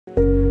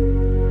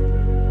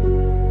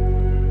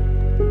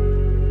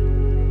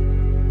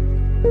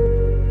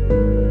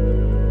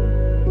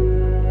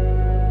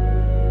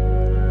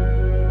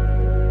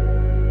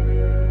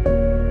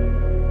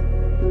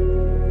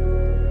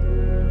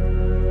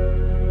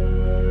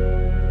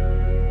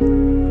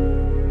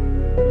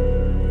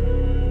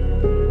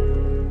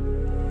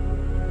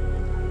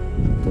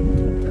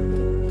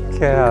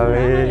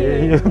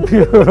Kelly, you're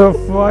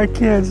beautiful. I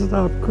can't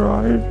stop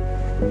crying.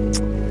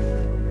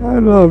 I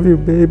love you,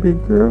 baby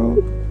girl.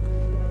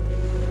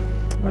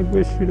 I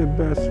wish you the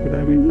best with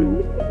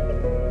everything.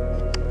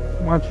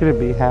 I want you to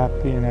be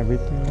happy and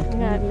everything.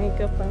 I got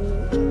makeup on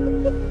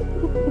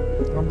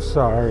you. I'm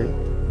sorry.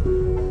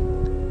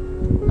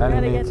 I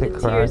didn't mean to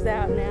cry. Tears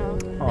out now.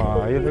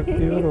 Aw, you look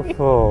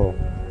beautiful.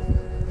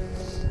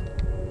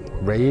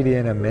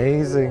 Radiant,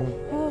 amazing.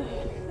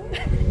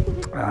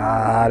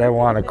 I don't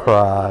want to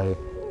cry.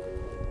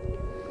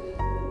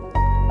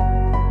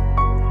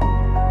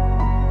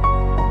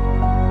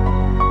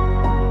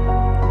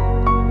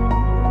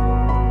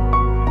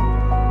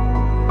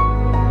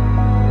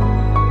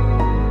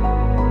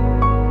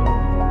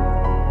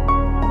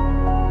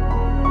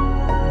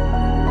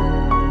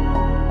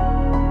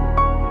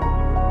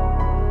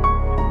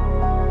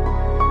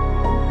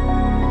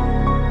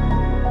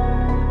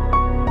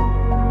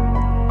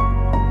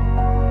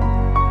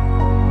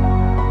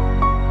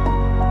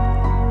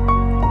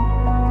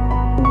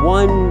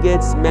 One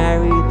gets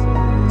married,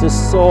 the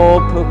soul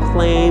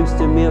proclaims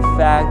the mere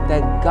fact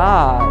that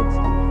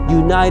God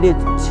united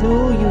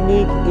two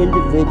unique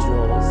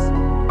individuals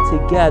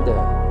together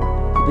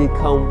to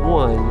become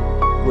one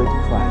with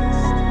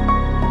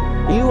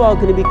Christ. You are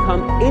going to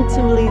become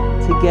intimately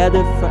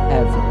together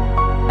forever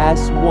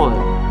as one,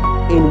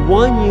 in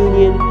one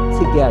union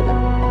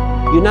together.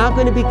 You're not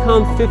going to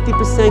become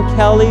 50%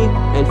 Kelly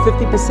and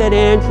 50%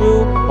 Andrew,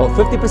 or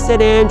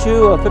 50%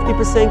 Andrew or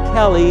 50%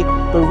 Kelly,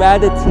 but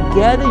rather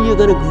together you're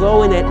going to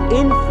grow in that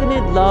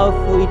infinite love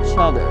for each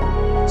other,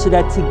 so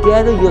that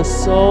together your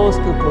souls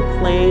can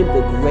proclaim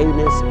the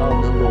greatness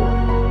of the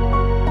Lord.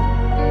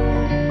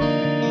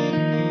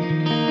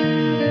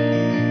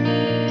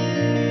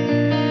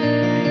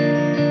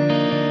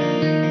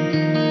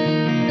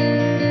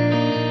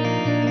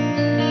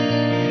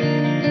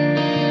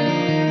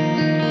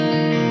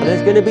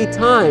 There's going to be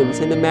times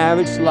in the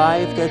marriage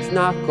life that's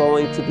not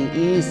going to be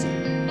easy.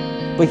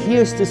 But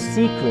here's the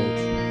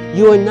secret.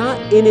 You are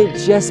not in it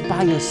just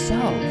by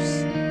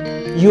yourselves.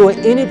 You are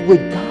in it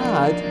with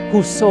God,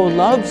 who so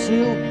loves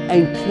you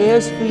and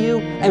cares for you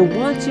and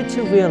wants you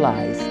to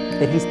realize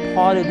that He's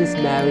part of this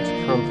marriage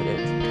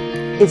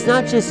covenant. It's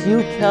not just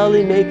you,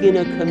 Kelly, making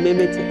a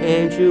commitment to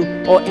Andrew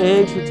or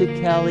Andrew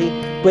to Kelly,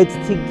 but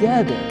it's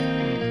together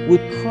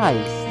with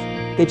Christ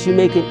that you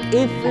make an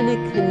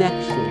infinite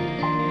connection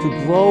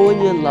to grow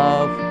in your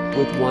love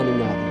with one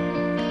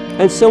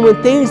another. And so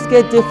when things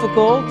get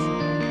difficult,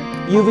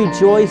 you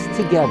rejoice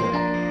together,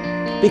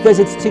 because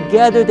it's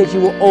together that you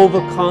will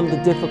overcome the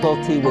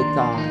difficulty with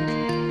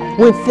God.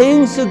 When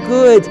things are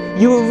good,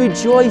 you will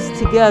rejoice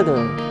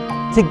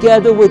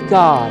together with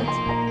God,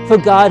 for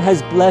God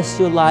has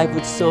blessed your life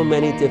with so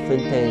many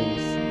different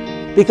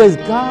things. Because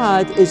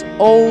God is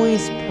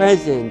always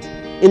present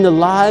in the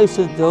lives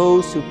of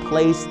those who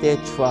place their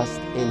trust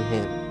in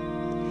Him.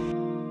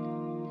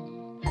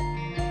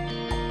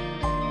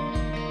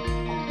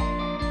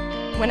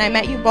 When I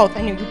met you both,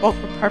 I knew you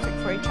both were perfect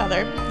for each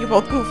other. You're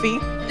both goofy.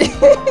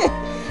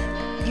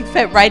 You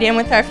fit right in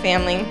with our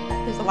family.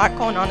 There's a lot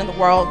going on in the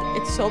world.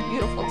 It's so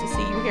beautiful to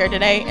see you here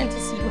today and to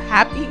see you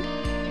happy.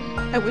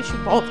 I wish you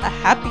both a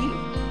happy,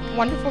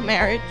 wonderful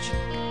marriage.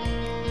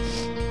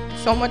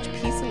 So much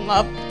peace and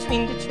love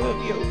between the two of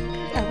you.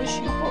 I wish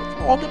you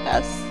both all the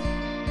best.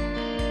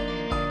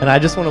 And I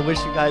just want to wish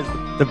you guys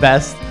the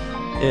best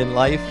in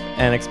life,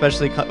 and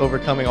especially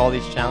overcoming all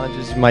these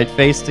challenges you might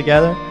face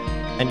together.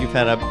 And you've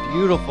had a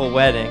beautiful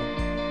wedding,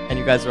 and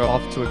you guys are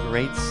off to a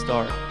great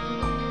start.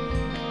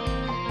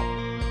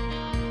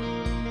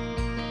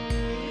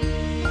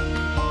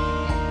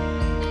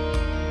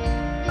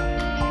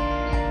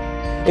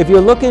 If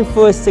you're looking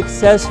for a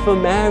successful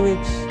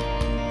marriage,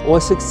 or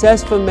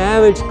successful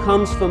marriage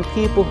comes from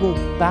people who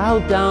bow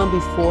down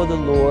before the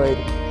Lord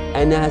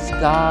and ask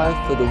God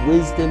for the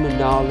wisdom and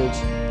knowledge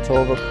to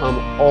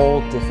overcome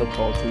all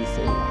difficulties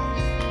in life.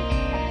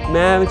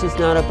 Marriage is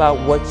not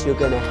about what you're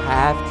going to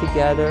have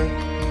together,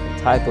 a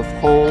type of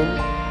home,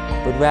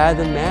 but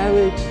rather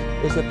marriage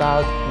is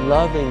about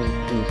loving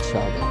each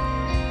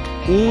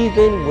other,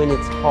 even when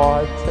it's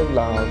hard to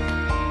love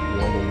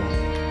one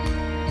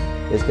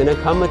another. There's going to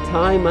come a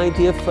time, my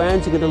dear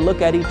friends, you're going to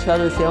look at each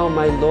other and say, oh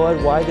my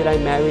Lord, why did I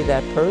marry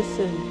that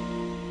person?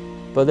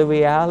 But the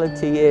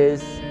reality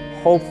is,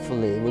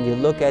 hopefully, when you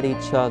look at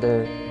each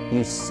other,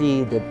 you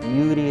see the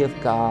beauty of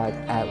God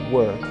at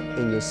work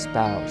in your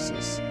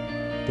spouses.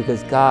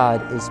 Because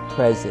God is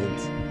present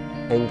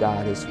and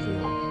God is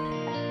real.